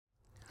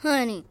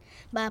Honey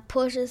by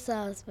Portia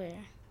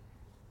Salisbury.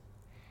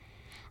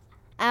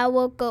 I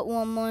woke up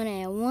one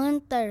morning at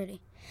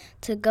 1:30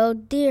 to go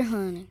deer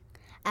hunting.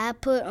 I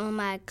put on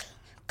my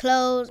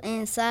clothes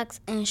and socks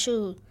and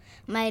shoes.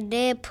 My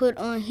dad put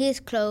on his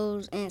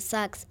clothes and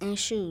socks and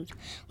shoes.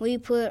 We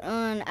put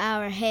on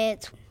our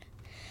hats.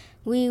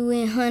 We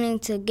went hunting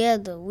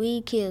together.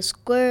 We killed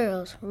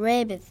squirrels,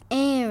 rabbits,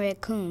 and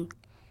raccoons.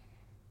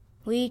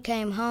 We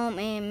came home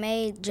and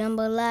made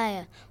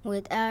jambalaya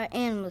with our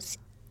animals.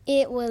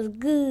 It was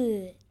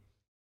good.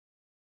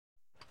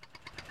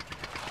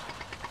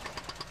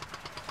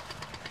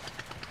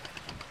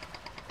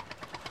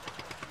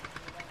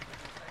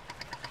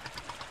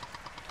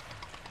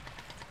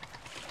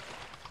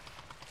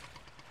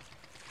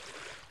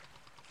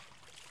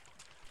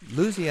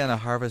 Louisiana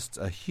harvests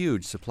a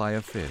huge supply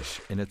of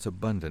fish in its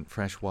abundant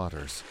fresh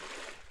waters.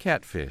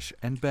 Catfish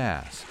and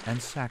bass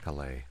and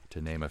sac-a-lait, to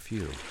name a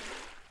few.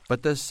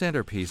 But the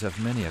centerpiece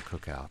of many a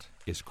cookout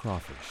is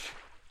crawfish.